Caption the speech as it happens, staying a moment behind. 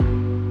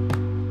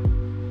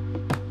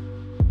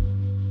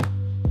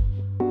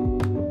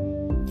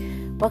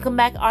Welcome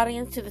back,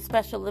 audience, to the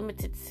special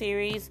limited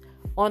series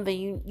on the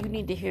You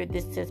Need to Hear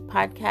This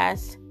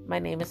podcast. My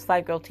name is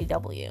Fly Girl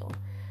TW.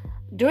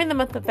 During the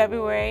month of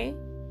February,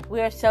 we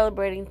are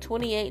celebrating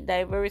 28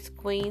 diverse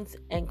queens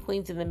and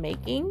queens in the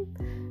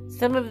making.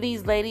 Some of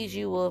these ladies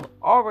you will have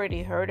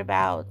already heard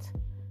about.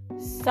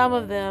 Some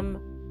of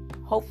them,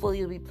 hopefully,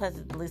 you'll be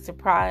pleasantly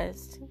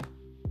surprised.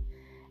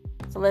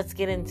 So let's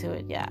get into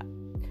it,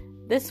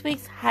 This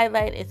week's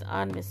highlight is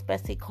on Miss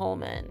Bessie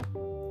Coleman.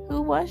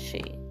 Who was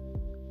she?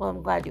 Well,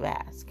 I'm glad you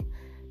asked.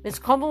 Miss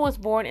Coleman was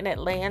born in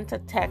Atlanta,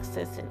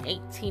 Texas in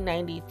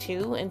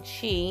 1892, and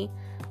she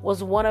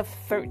was one of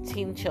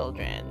 13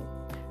 children.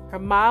 Her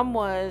mom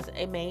was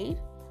a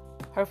maid.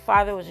 Her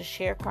father was a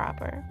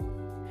sharecropper.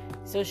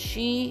 So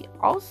she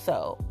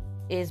also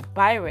is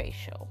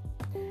biracial.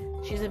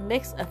 She's a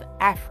mix of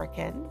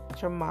African, which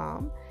is her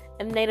mom,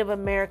 and Native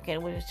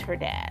American, which is her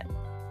dad.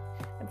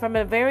 And from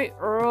a very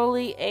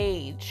early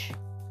age,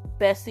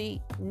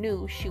 Bessie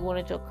knew she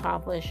wanted to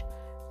accomplish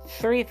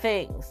 3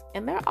 things,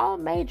 and they're all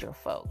major,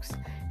 folks.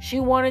 She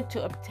wanted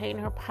to obtain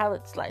her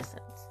pilot's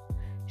license.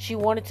 She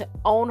wanted to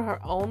own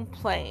her own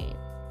plane.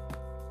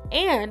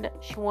 And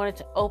she wanted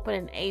to open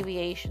an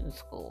aviation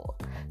school,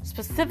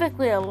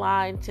 specifically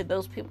aligned to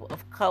those people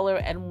of color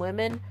and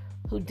women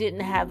who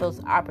didn't have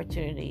those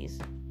opportunities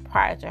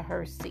prior to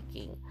her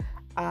seeking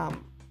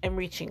and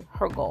reaching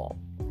her goal.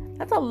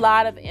 That's a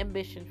lot of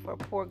ambition for a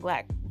poor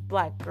black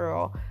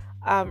girl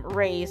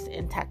raised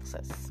in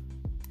Texas.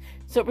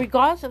 So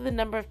regardless of the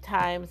number of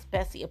times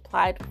Bessie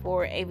applied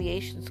for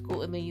aviation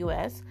school in the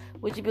U.S.,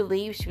 would you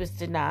believe she was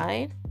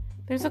denied?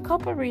 There's a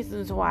couple of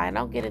reasons why, and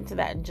I'll get into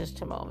that in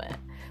just a moment.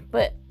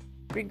 But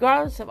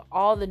regardless of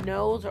all the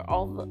no's or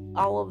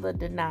all of the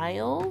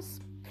denials,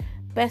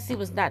 Bessie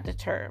was not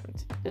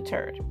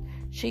deterred.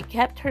 She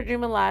kept her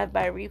dream alive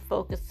by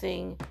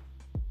refocusing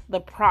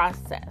the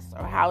process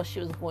or how she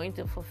was going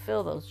to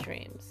fulfill those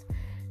dreams.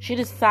 She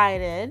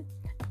decided,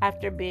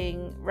 after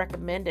being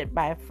recommended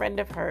by a friend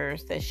of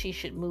hers that she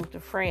should move to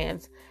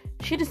France,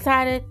 she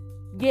decided,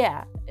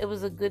 it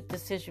was a good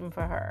decision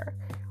for her.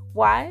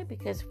 Why?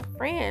 Because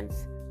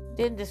France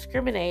didn't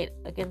discriminate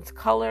against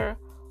color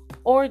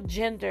or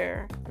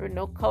gender. There was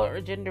no color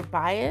or gender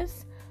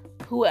bias.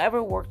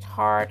 Whoever worked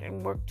hard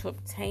and worked to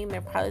obtain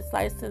their pilot's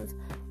license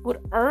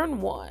would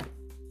earn one.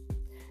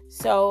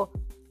 So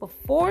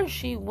before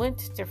she went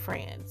to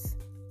France,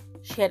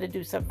 she had to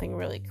do something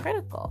really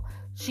critical.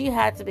 She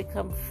had to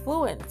become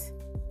fluent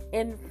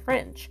in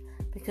French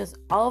because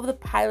all of the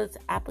pilot's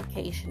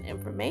application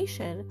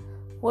information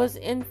was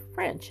in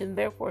French, and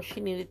therefore she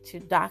needed to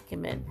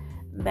document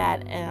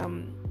that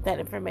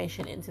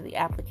information into the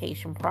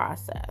application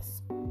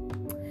process.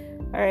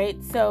 All right,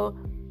 so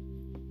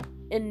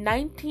in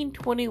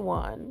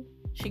 1921,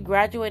 she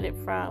graduated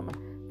from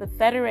the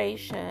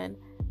Fédération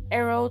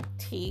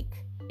Aéronautique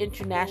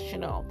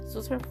Internationale. This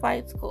was her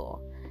flight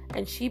school.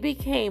 And she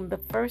became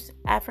the first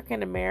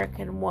African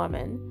American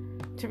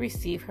woman to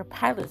receive her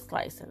pilot's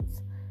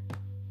license.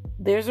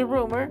 There's a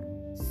rumor,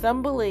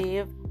 some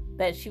believe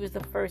that she was the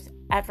first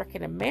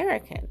African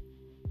American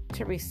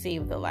to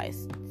receive the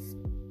license.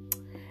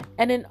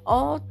 And in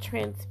all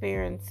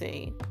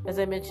transparency, as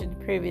I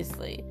mentioned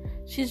previously,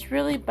 she's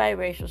really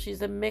biracial.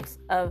 She's a mix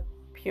of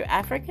pure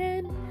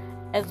African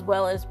as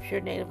well as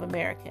pure Native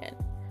American.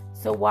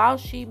 So while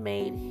she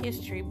made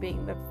history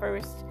being the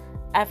first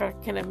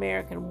African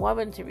American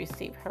woman to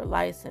receive her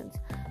license,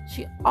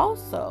 she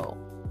also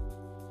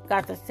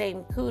got the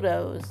same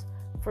kudos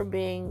for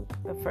being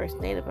the first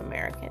Native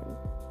American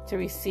to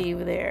receive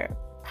their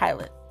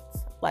pilot's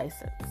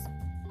license.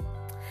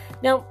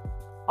 Now,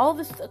 all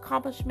this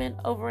accomplishment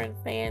over in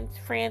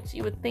France,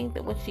 you would think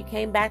that when she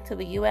came back to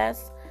the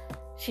U.S.,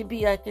 she'd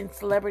be like in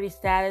celebrity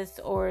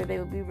status, or they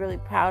would be really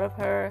proud of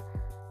her.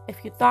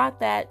 If you thought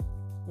that,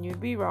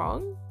 you'd be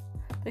wrong,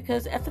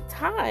 because at the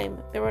time,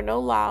 there were no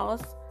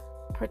laws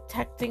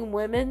protecting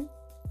women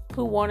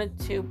who wanted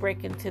to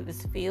break into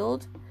this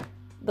field.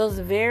 Those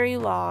very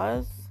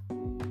laws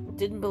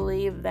didn't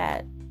believe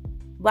that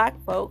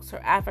black folks or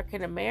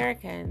African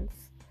Americans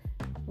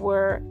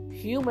were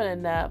human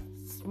enough,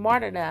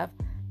 smart enough,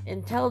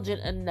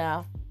 intelligent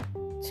enough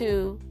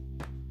to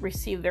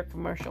receive their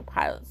commercial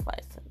pilot's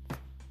license.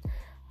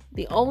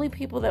 The only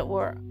people that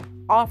were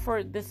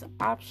offered this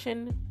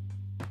option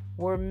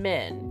were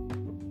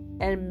men,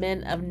 and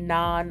men of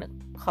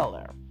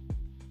non-color.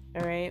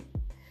 All right?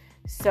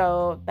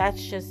 So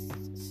that's just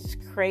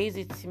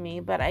crazy to me,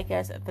 but I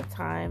guess at the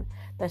time,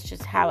 that's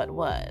just how it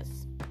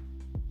was.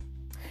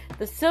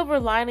 The silver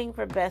lining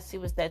for Bessie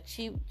was that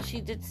she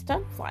did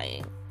stunt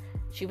flying.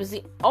 She was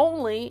the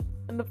only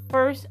and the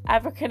first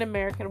African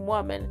American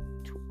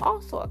woman to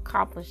also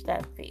accomplish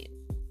that feat.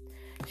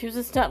 She was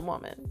a stunt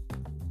woman.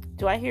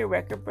 Do I hear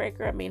record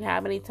breaker? I mean,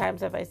 how many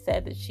times have I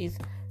said that she's,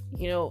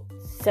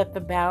 set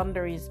the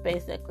boundaries,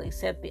 basically,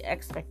 set the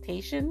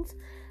expectations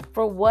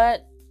for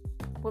what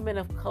women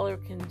of color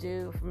can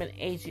do from an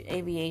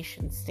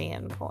aviation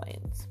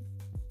standpoint.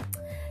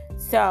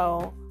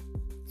 So,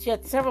 she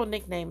had several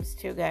nicknames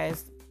too,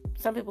 guys.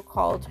 Some people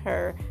called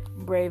her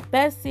Brave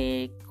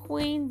Bessie,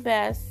 Queen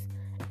Bess,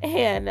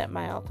 And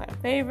my all-time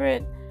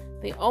favorite,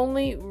 the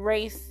only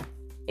race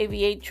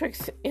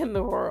aviatrix in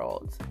the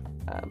world.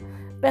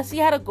 Bessie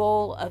had a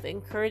goal of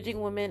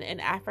encouraging women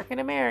and African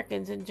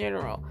Americans in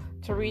general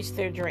to reach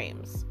their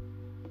dreams.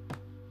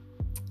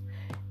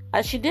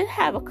 She did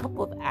have a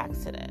couple of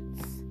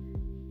accidents.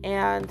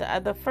 And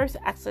the first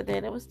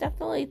accident, it was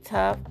definitely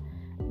tough,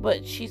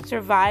 but she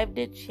survived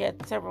it. She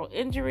had several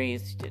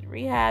injuries, she did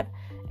rehab,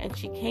 and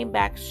she came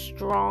back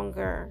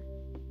stronger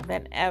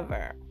than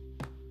ever.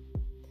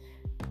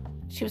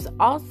 She was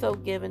also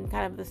given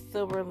kind of the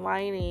silver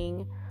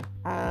lining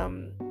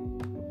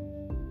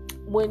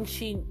when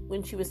she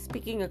was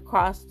speaking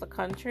across the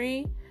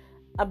country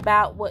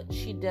about what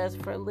she does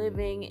for a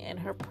living and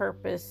her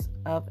purpose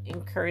of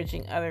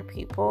encouraging other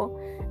people.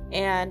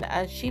 And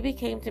she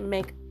became to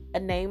make a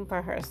name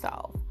for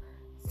herself.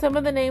 Some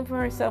of the name for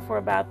herself were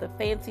about the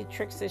fancy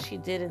tricks that she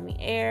did in the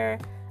air.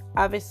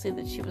 Obviously,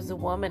 that she was a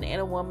woman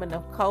and a woman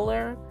of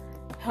color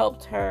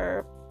helped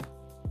her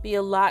be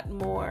a lot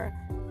more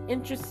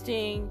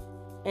interesting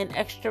and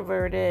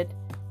extroverted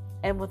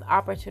and with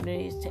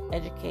opportunities to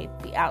educate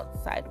the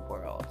outside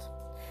world.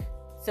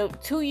 So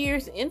 2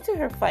 years into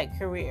her flight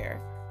career,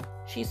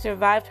 she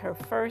survived her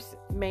first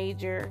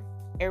major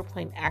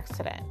airplane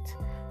accident.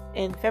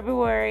 In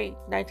February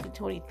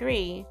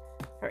 1923,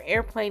 her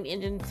airplane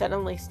engine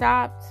suddenly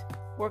stopped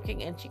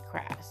working and she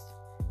crashed.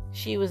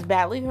 She was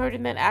badly hurt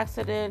in that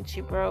accident.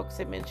 She broke, as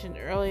I mentioned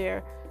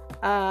earlier,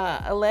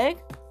 a leg,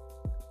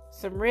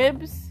 some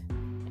ribs,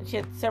 and she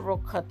had several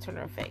cuts on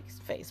her face.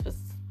 But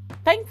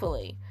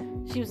thankfully,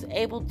 she was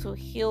able to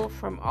heal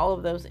from all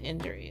of those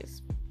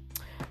injuries.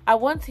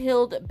 Once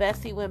healed,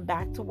 Bessie went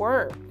back to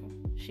work.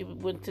 She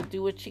went to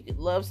do what she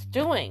loves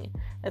doing.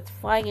 That's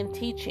flying and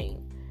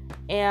teaching.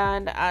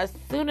 And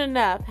soon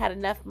enough, had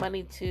enough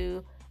money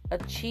to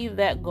achieve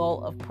that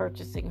goal of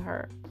purchasing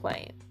her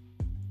plane.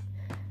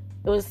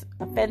 It was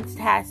a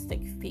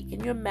fantastic feat.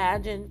 Can you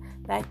imagine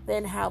back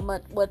then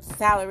what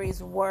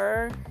salaries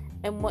were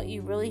and what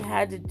you really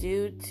had to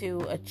do to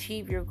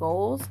achieve your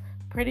goals?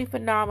 Pretty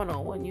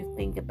phenomenal when you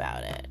think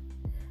about it.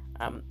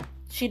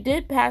 She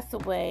did pass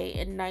away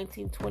in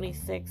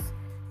 1926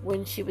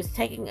 when she was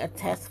taking a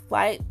test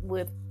flight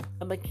with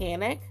a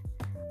mechanic.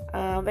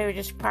 They were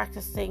just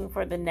practicing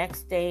for the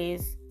next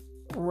day's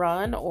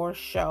run or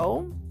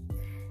show.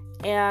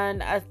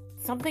 And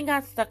something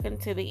got stuck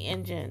into the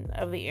engine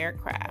of the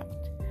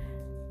aircraft.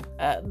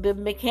 The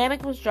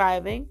mechanic was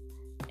driving,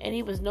 and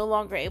he was no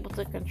longer able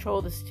to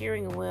control the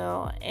steering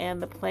wheel,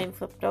 and the plane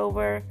flipped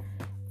over.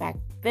 Back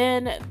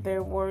then,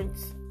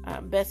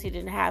 Bessie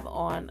didn't have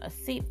on a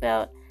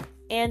seatbelt,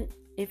 and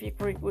if you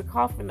can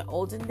recall from the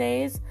olden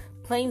days,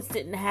 planes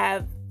didn't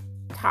have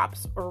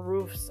tops or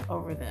roofs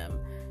over them.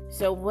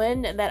 So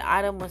when that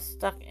item was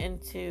stuck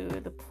into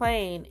the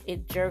plane,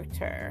 it jerked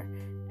her,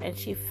 and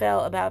she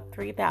fell about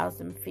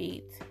 3,000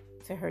 feet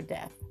to her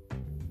death.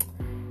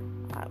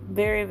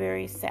 Very,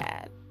 very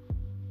sad.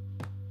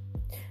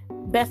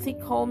 Bessie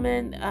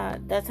Coleman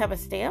does have a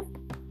stamp,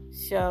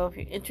 so if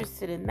you're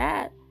interested in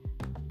that,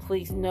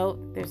 please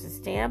note there's a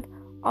stamp.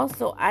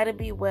 Also, Ida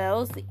B.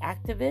 Wells, the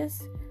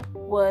activist,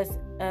 was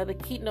the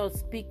keynote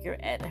speaker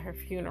at her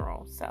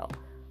funeral. So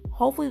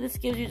hopefully this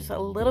gives you just a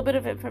little bit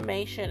of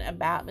information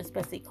about Miss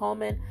Bessie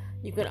Coleman.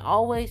 You can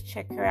always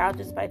check her out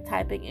just by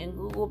typing in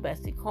Google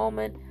Bessie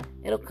Coleman.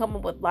 It'll come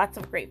up with lots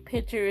of great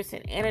pictures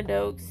and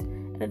anecdotes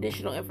and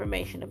additional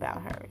information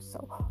about her.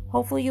 So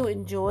hopefully you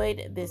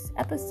enjoyed this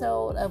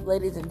episode of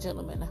Ladies and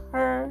Gentlemen,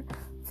 Her.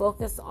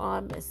 Focus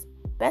on Miss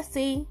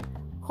Bessie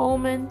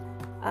Coleman.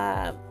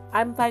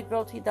 I'm Fly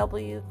Girl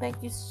TW.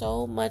 Thank you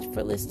so much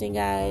for listening,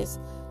 guys.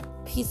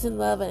 Peace and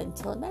love, and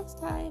until next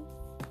time.